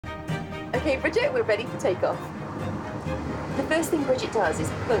Okay, Bridget, we're ready for takeoff. The first thing Bridget does is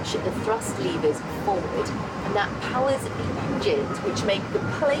push the thrust levers forward, and that powers the engines, which make the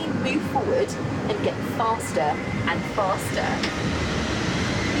plane move forward and get faster and faster.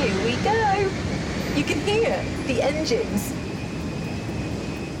 Here we go. You can hear the engines.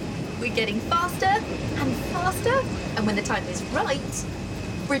 We're getting faster and faster, and when the time is right,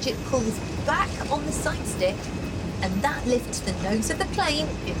 Bridget pulls back on the side stick, and that lifts the nose of the plane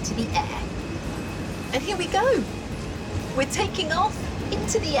into the air. And here we go. We're taking off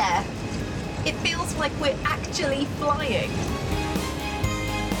into the air. It feels like we're actually flying.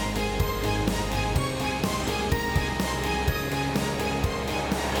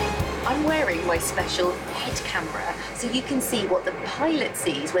 I'm wearing my special head camera so you can see what the pilot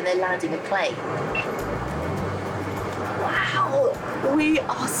sees when they're landing a plane. Wow, we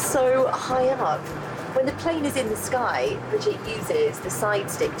are so high up. When the plane is in the sky, Bridget uses the side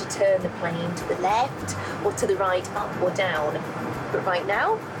stick to turn the plane to the left or to the right, up or down. But right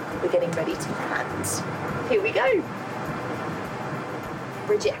now, we're getting ready to land. Here we go.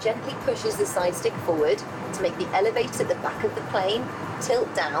 Bridget gently pushes the side stick forward to make the elevator at the back of the plane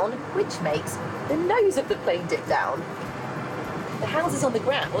tilt down, which makes the nose of the plane dip down. The houses on the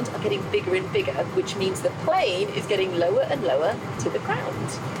ground are getting bigger and bigger, which means the plane is getting lower and lower to the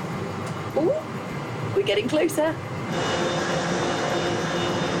ground. Ooh, we're getting closer.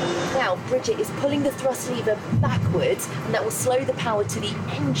 Now Bridget is pulling the thrust lever backwards, and that will slow the power to the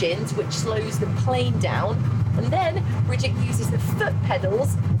engines, which slows the plane down. And then Bridget uses the foot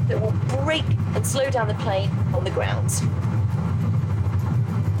pedals that will brake and slow down the plane on the ground.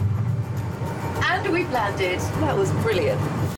 And we've landed. That was brilliant.